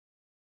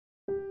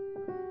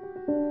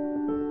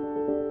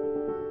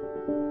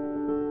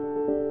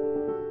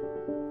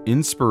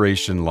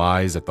Inspiration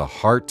lies at the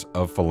heart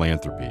of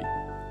philanthropy.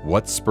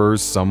 What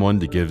spurs someone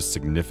to give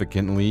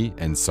significantly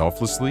and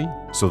selflessly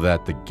so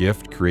that the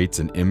gift creates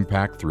an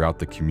impact throughout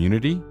the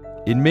community?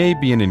 It may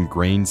be an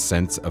ingrained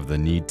sense of the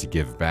need to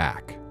give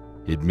back.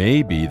 It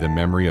may be the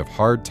memory of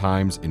hard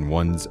times in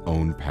one's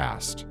own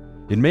past.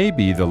 It may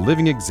be the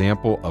living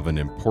example of an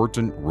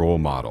important role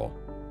model.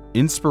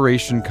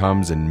 Inspiration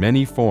comes in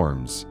many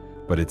forms,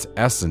 but its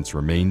essence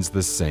remains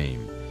the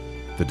same: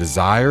 the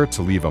desire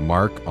to leave a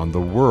mark on the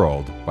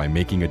world by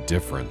making a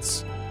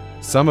difference.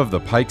 Some of the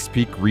Pikes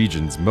Peak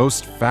region's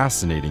most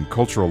fascinating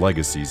cultural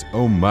legacies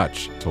owe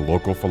much to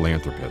local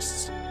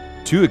philanthropists.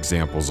 Two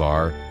examples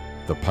are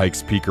the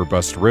Pikes Peak or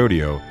Bust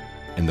Rodeo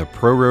and the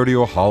Pro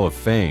Rodeo Hall of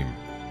Fame.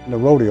 The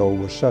rodeo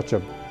was such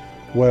a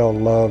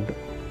well-loved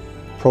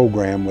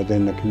program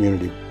within the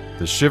community.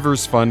 The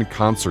Shivers Fund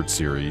concert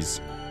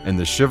series and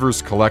the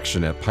Shivers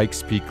collection at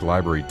Pikes Peak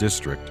Library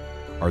District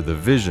are the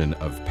vision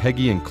of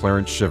Peggy and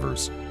Clarence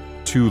Shivers,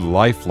 two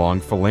lifelong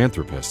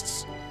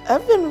philanthropists.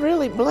 I've been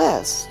really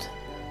blessed.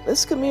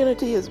 This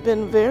community has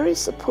been very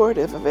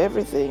supportive of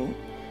everything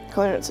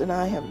Clarence and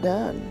I have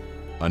done.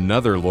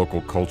 Another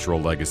local cultural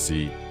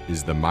legacy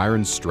is the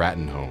Myron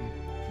Stratton Home.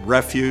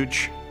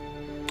 Refuge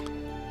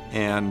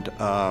and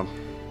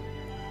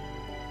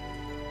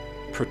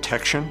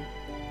protection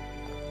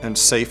and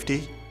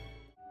safety.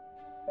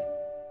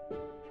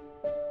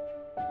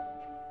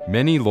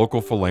 Many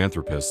local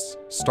philanthropists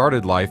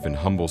started life in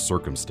humble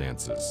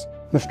circumstances.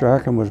 Mr.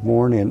 Ackerman was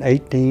born in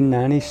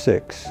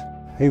 1896.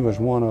 He was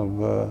one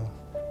of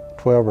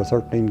 12 or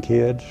 13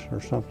 kids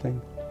or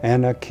something.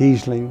 Anna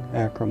Keesling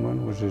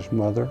Ackerman was his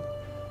mother.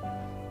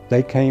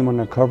 They came in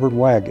a covered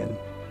wagon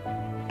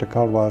to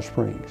Colorado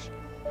Springs.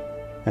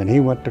 And he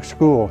went to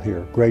school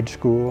here, grade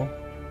school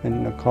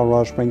in the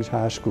Colorado Springs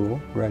High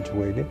School,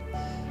 graduated,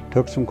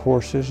 took some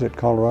courses at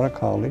Colorado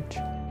College.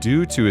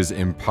 Due to his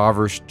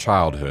impoverished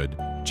childhood,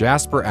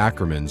 Jasper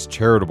Ackerman's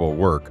charitable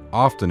work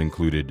often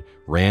included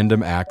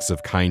random acts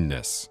of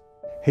kindness.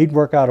 He'd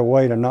work out a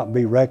way to not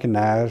be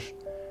recognized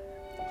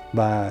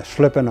by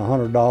slipping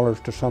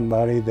 $100 to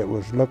somebody that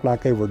looked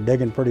like they were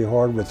digging pretty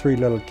hard with 3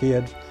 little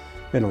kids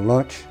in a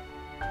lunch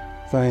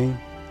thing,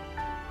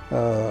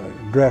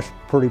 dressed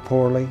pretty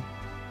poorly.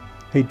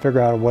 He'd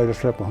figure out a way to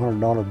slip a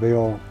 $100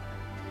 bill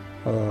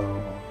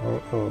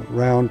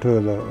around to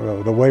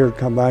the waiter would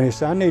come by and he'd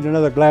say, "I need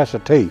another glass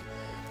of tea.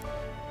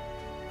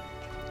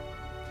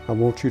 I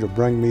want you to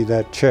bring me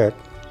that check,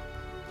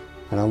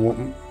 and I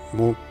want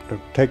to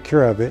take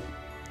care of it,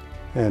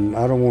 and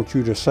I don't want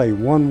you to say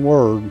one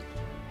word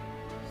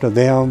to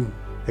them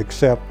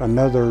except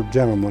another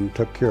gentleman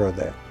took care of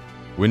that."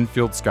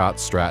 Winfield Scott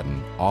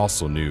Stratton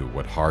also knew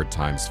what hard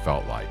times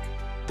felt like.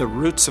 The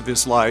roots of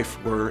his life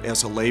were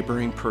as a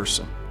laboring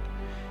person.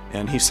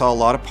 And he saw a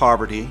lot of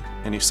poverty,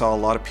 and he saw a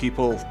lot of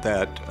people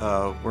that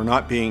were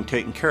not being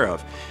taken care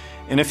of.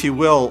 And if you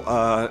will,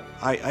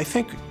 I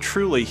think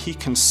truly he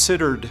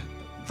considered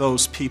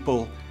those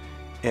people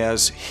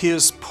as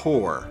his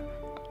poor,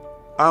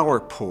 our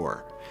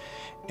poor.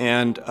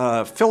 And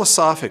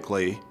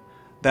philosophically,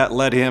 that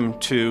led him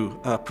to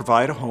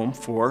provide a home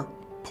for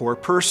poor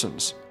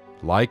persons.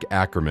 Like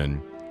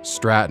Ackerman,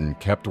 Stratton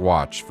kept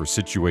watch for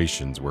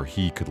situations where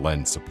he could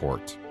lend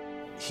support.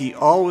 He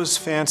always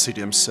fancied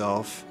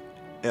himself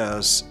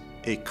as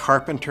a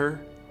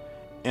carpenter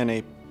and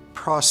a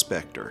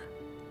prospector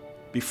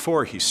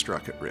before he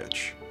struck it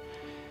rich.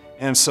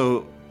 And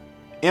so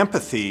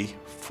empathy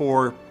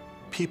for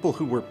people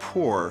who were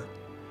poor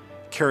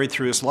carried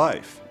through his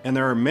life. And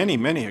there are many,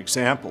 many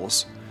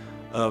examples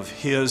of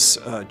his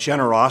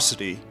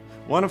generosity.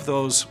 One of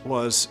those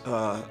was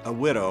a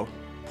widow,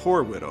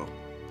 poor widow,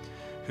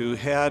 who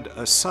had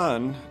a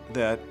son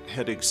that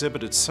had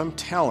exhibited some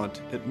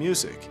talent at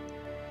music.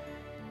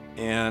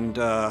 And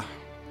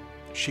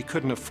she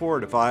couldn't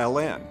afford a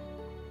violin.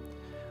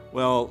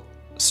 Well,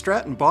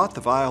 Stratton bought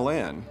the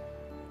violin,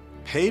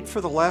 paid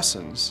for the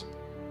lessons,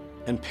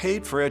 and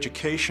paid for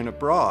education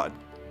abroad.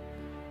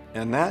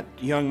 And that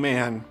young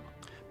man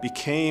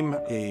became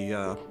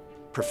a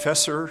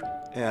professor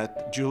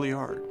at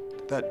Juilliard.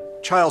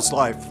 That child's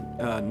life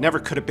never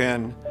could have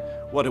been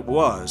what it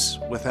was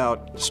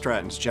without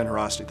Stratton's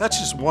generosity. That's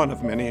just one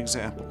of many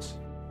examples.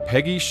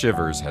 Peggy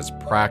Shivers has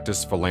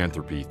practiced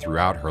philanthropy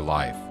throughout her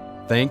life,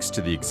 thanks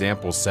to the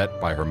example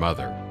set by her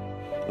mother.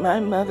 My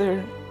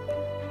mother,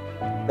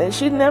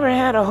 she never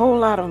had a whole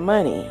lot of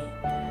money,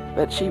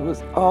 but she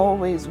was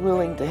always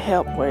willing to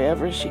help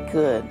wherever she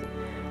could.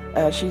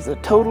 She's a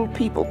total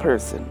people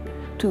person.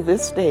 To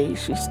this day,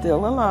 she's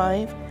still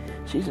alive.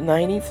 She's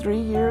 93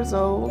 years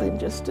old and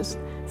just as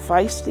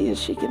feisty as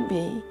she can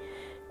be.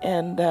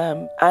 And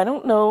I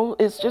don't know,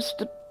 it's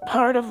just a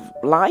part of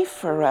life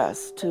for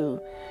us to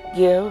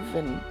give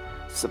and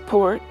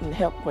support and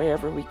help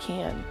wherever we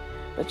can.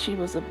 But she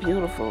was a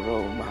beautiful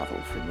role model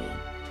for me,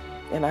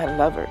 and I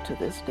love her to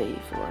this day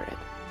for it.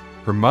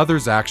 Her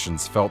mother's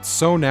actions felt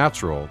so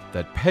natural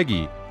that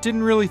Peggy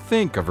didn't really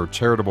think of her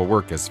charitable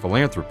work as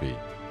philanthropy.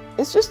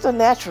 It's just a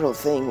natural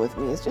thing with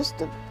me. It's just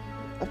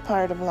a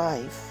part of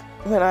life.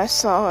 When I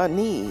saw a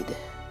need,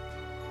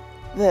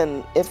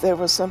 then if there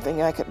was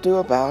something I could do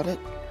about it,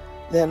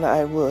 then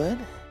I would.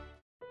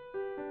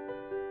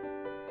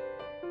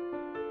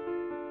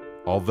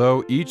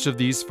 Although each of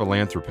these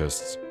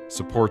philanthropists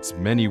supports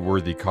many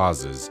worthy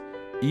causes,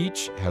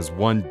 each has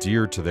one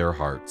dear to their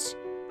hearts,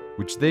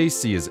 which they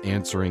see as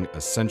answering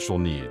essential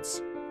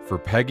needs. For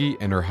Peggy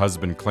and her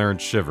husband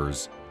Clarence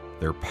Shivers,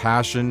 their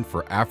passion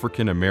for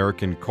African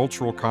American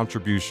cultural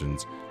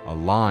contributions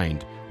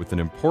aligned with an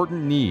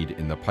important need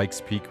in the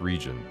Pikes Peak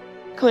region.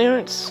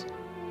 Clarence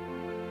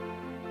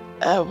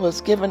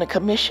was given a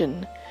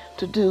commission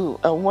to do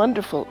a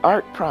wonderful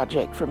art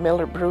project for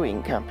Miller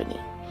Brewing Company.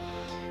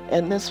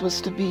 And this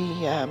was to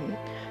be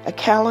a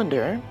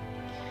calendar.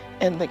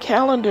 And the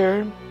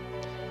calendar,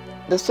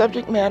 the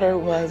subject matter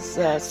was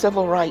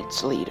civil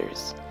rights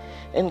leaders.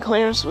 And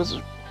Clarence was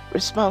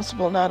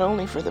responsible not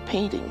only for the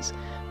paintings,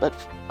 but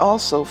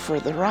also for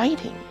the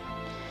writing.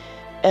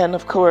 And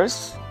of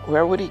course,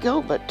 where would he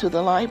go but to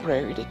the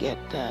library to get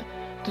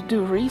to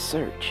do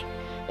research?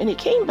 And he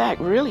came back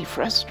really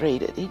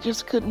frustrated. He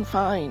just couldn't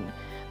find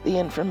the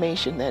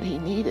information that he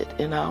needed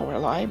in our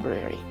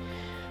library.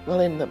 Well,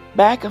 in the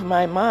back of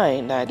my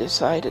mind, I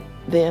decided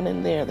then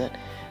and there that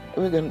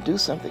we were going to do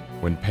something.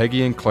 When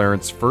Peggy and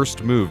Clarence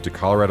first moved to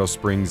Colorado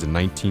Springs in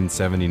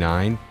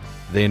 1979,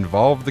 they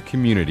involved the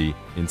community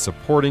in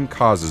supporting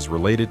causes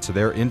related to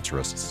their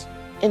interests.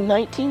 In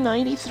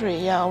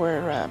 1993,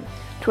 our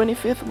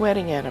 25th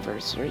wedding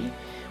anniversary,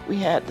 we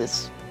had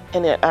this,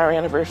 and our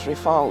anniversary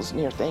falls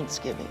near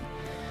Thanksgiving.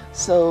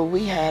 So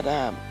we had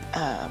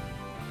a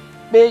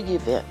big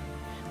event.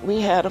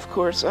 We had, of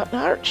course, an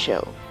art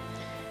show.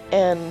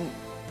 And,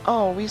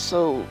 we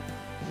sold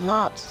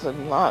lots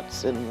and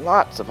lots and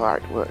lots of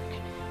artwork.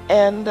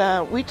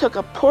 And we took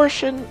a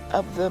portion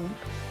of the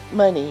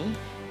money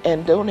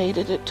and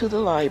donated it to the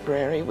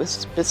library with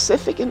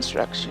specific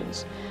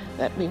instructions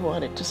that we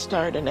wanted to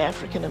start an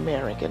African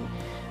American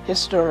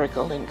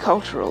historical and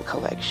cultural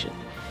collection.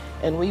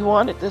 And we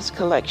wanted this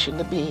collection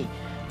to be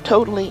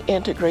totally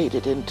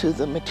integrated into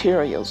the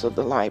materials of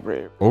the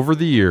library. Over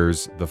the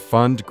years, the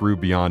fund grew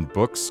beyond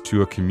books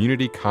to a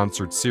community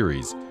concert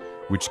series,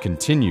 which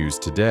continues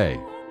today.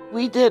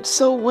 We did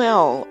so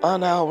well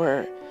on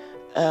our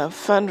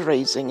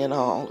fundraising and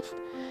all,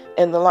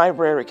 and the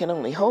library can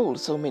only hold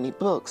so many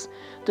books,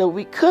 that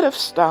we could have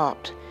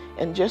stopped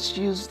and just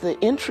used the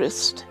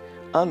interest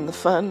on the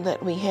fund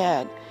that we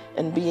had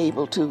and be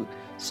able to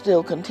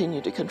still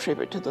continue to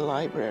contribute to the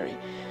library.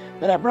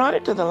 But I brought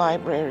it to the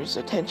library's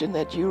attention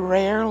that you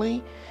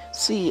rarely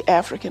see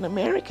African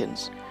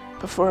Americans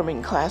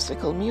performing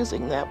classical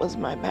music. That was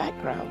my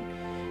background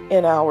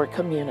in our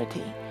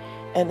community.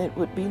 And it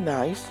would be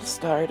nice to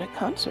start a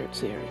concert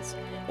series.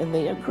 And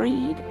they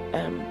agreed.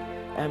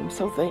 I'm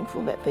so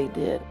thankful that they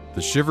did.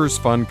 The Shivers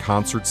Fund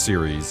concert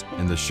series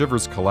and the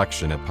Shivers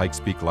collection at Pikes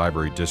Peak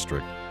Library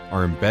District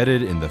are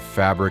embedded in the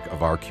fabric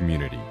of our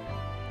community.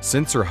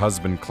 Since her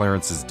husband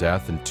Clarence's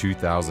death in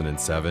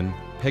 2007,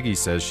 Peggy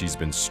says she's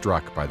been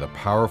struck by the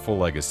powerful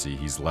legacy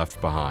he's left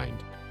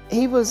behind.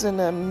 He was an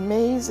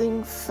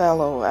amazing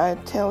fellow, I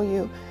tell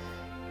you.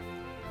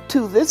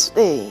 To this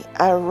day,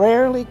 I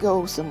rarely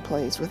go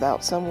someplace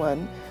without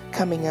someone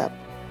coming up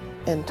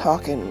and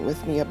talking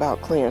with me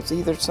about Clarence,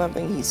 either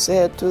something he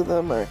said to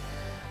them or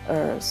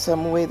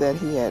some way that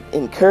he had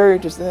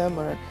encouraged them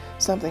or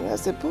something. I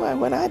said, boy,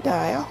 when I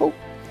die, I hope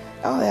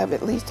I'll have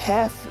at least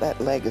half that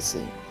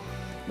legacy.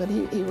 But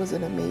he was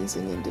an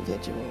amazing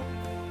individual.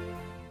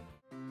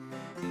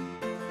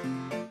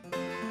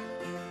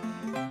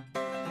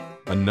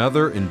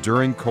 Another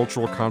enduring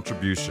cultural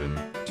contribution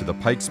to the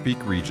Pikes Peak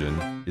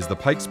region is the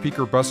Pikes Peak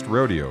or Bust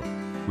Rodeo,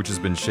 which has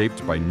been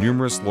shaped by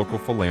numerous local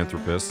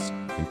philanthropists,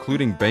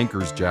 including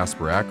bankers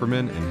Jasper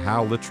Ackerman and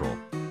Hal Littrell.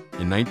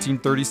 In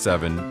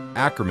 1937,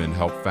 Ackerman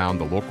helped found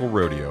the local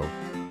rodeo,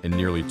 and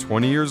nearly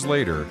 20 years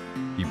later,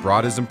 he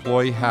brought his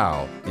employee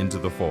Hal into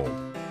the fold.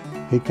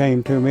 He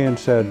came to me and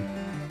said,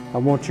 I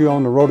want you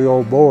on the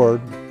rodeo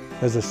board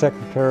as a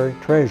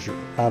secretary-treasurer.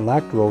 I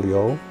liked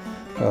rodeo.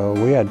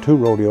 We had 2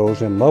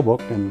 rodeos in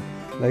Lubbock, and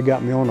they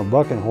got me on a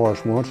bucking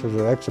horse once as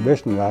an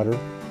exhibition rider.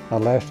 I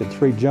lasted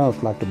 3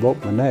 jumps like to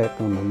broke my neck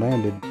when I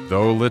landed.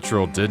 Though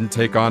Littrell didn't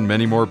take on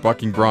many more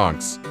bucking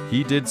broncs,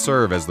 he did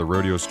serve as the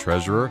rodeo's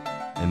treasurer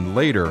and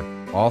later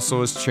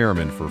also as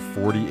chairman for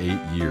 48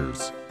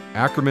 years.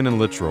 Ackerman and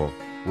Littrell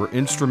were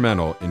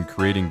instrumental in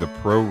creating the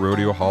Pro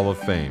Rodeo Hall of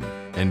Fame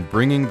and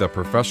bringing the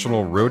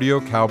Professional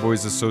Rodeo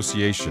Cowboys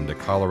Association to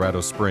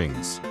Colorado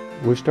Springs.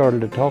 We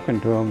started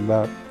talking to him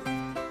about,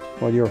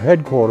 well, your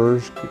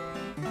headquarters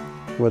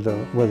with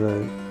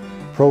a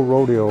Pro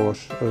Rodeo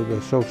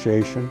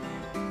Association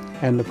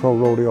and the Pro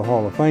Rodeo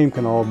Hall of Fame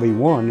can all be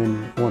one in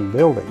one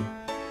building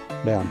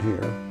down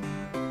here.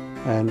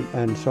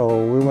 And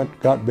so we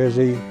got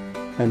busy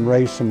and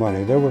raised some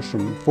money. There were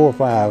 4 or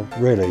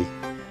 5 really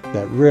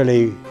that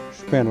really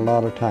spent a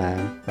lot of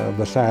time,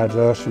 besides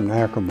us and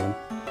Ackerman,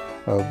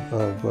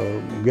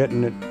 of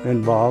getting it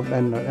involved.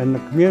 And the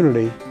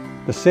community,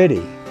 the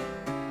city,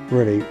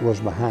 really was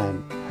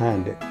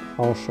behind it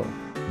also.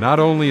 Not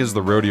only is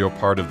the rodeo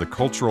part of the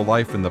cultural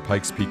life in the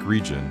Pikes Peak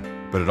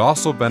region, but it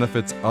also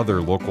benefits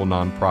other local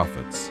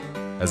nonprofits.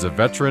 As a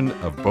veteran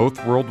of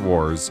both world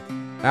wars,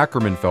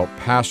 Ackerman felt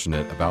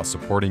passionate about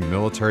supporting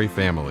military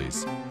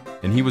families,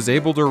 and he was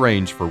able to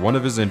arrange for one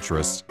of his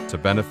interests to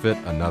benefit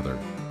another.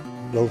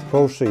 Those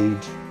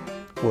proceeds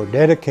were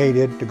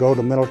dedicated to go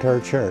to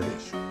military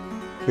charities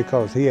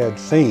because he had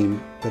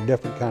seen the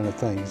different kind of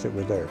things that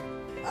were there.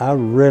 I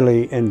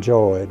really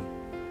enjoyed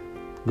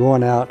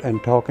going out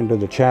and talking to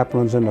the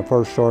chaplains and the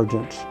first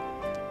sergeants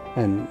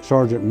and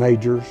sergeant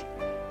majors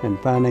and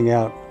finding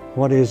out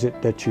what is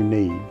it that you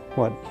need,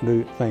 what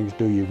things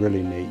do you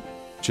really need.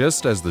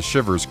 Just as the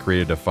Shivers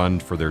created a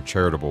fund for their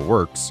charitable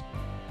works,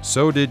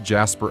 so did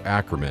Jasper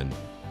Ackerman,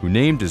 who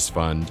named his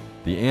fund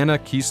the Anna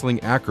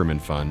Keesling Ackerman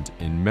Fund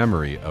in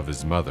memory of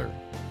his mother.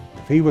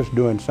 If he was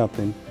doing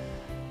something,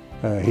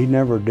 he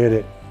never did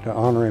it to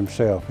honor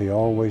himself. He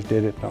always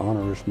did it to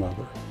honor his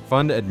mother.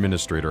 Fund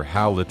Administrator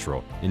Hal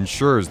Littrell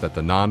ensures that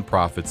the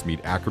nonprofits meet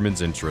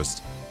Ackerman's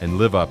interests and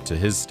live up to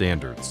his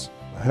standards.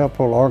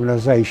 Helpful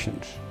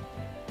organizations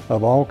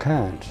of all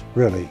kinds,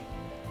 really,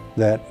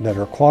 that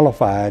are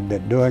qualified,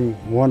 that doing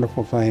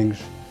wonderful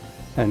things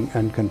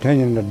and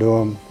continuing to do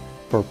them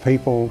for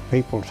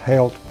people's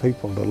health,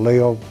 people to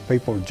live,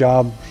 people's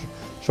jobs,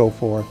 so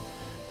forth.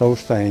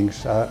 Those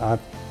things, I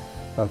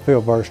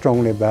feel very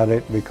strongly about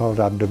it because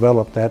I've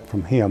developed that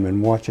from him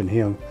and watching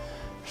him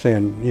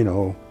saying, you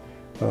know,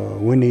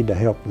 we need to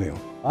help them.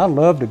 I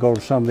love to go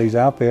to some of these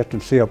outfits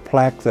and see a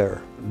plaque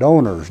there,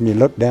 donors, and you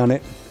look down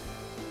it,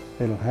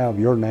 it'll have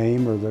your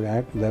name or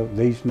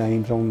these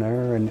names on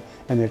there, and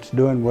it's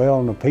doing well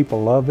and the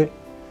people love it.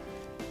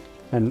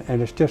 And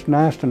it's just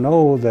nice to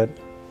know that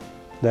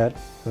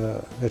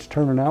it's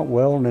turning out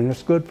well and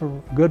it's good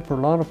for a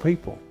lot of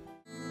people.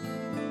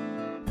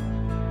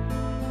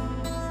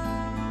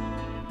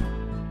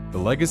 The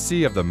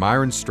legacy of the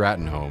Myron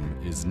Stratton Home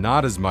is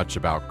not as much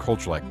about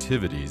cultural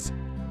activities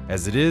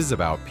as it is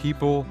about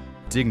people,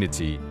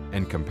 dignity,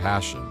 and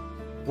compassion.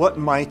 What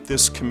might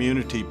this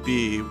community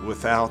be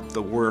without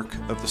the work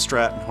of the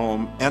Stratton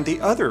Home and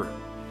the other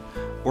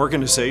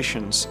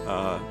organizations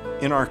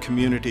in our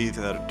community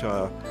that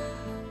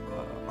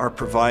are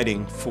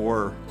providing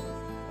for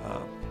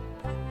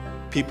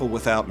people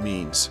without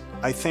means?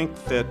 I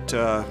think that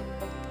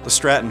the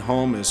Stratton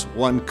Home is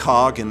one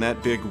cog in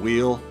that big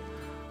wheel.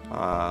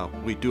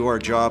 We do our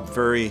job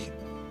very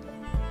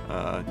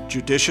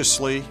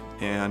judiciously,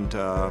 and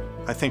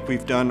I think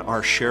we've done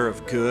our share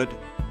of good.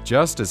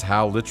 Just as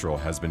Hal Littrell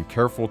has been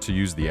careful to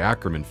use the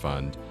Ackerman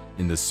Fund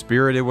in the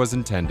spirit it was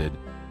intended,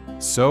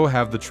 so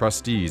have the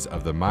trustees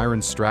of the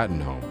Myron Stratton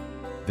Home.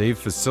 They've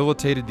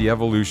facilitated the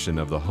evolution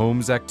of the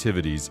home's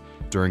activities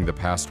during the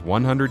past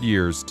 100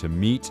 years to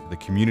meet the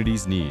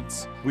community's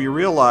needs. We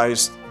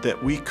realized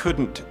that we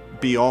couldn't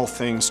be all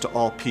things to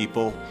all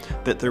people,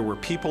 that there were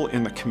people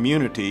in the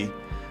community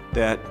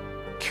that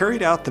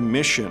carried out the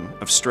mission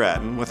of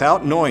Stratton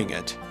without knowing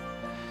it,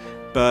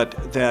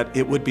 but that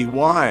it would be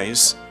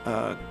wise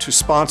to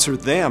sponsor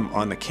them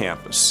on the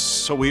campus.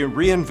 So we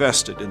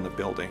reinvested in the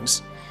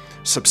buildings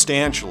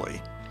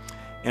substantially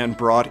and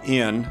brought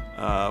in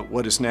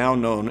what is now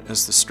known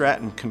as the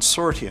Stratton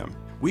Consortium.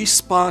 We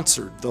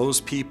sponsored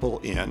those people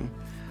in.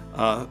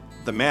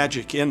 The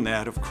magic in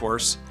that, of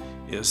course,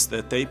 is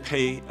that they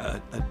pay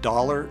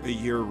 $1 a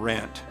year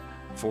rent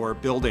for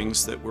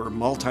buildings that were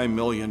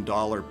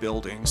multi-million-dollar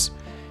buildings,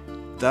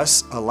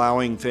 thus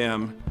allowing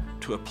them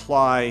to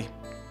apply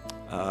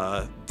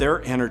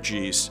their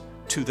energies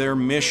to their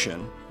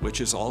mission,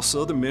 which is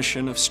also the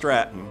mission of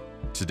Stratton.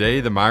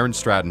 Today, the Myron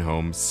Stratton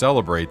Home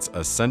celebrates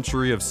a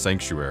century of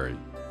sanctuary.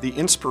 The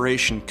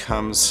inspiration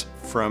comes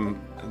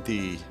from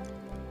the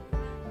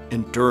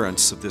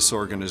endurance of this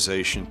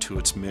organization to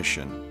its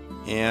mission.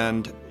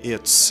 And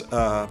it's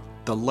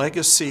the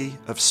legacy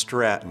of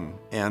Stratton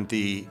and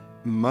the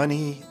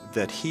money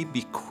that he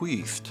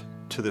bequeathed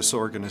to this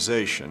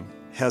organization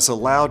has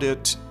allowed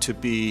it to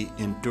be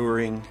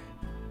enduring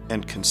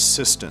and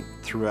consistent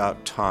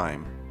throughout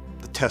time.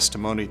 The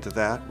testimony to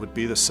that would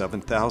be the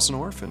 7,000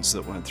 orphans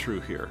that went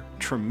through here.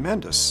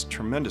 Tremendous,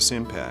 tremendous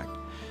impact.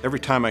 Every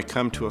time I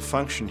come to a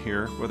function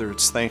here, whether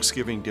it's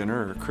Thanksgiving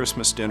dinner or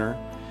Christmas dinner,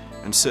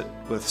 and sit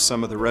with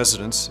some of the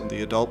residents in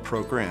the adult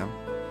program,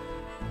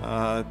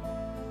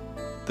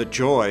 the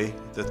joy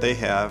that they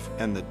have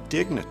and the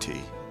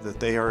dignity that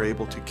they are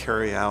able to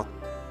carry out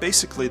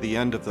basically the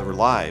end of their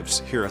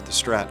lives here at the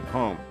Stratton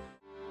Home.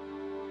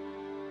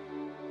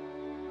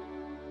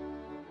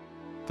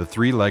 The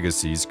three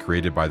legacies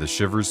created by the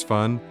Shivers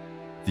Fund,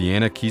 the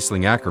Anna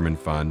Keesling Ackerman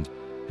Fund,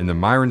 and the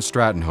Myron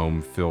Stratton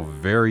Home fill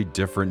very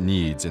different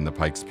needs in the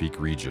Pikes Peak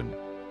region.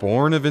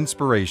 Born of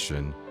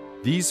inspiration,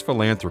 these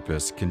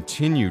philanthropists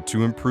continue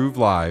to improve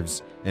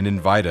lives and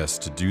invite us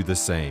to do the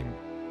same.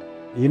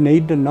 You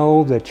need to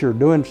know that you're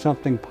doing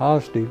something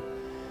positive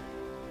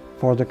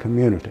for the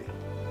community.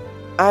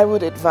 I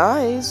would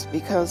advise,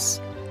 because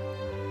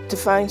to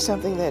find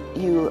something that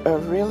you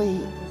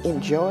really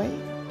enjoy,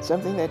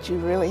 something that you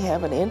really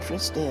have an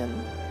interest in,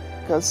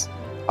 because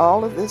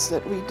all of this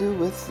that we do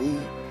with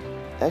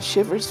the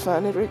Shivers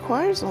Fund, it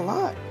requires a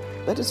lot,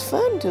 but it's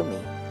fun to me.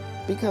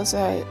 because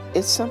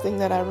it's something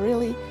that I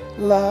really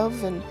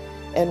love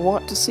and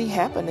want to see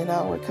happen in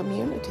our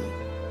community.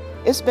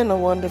 It's been a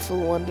wonderful,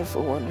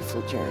 wonderful,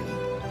 wonderful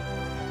journey.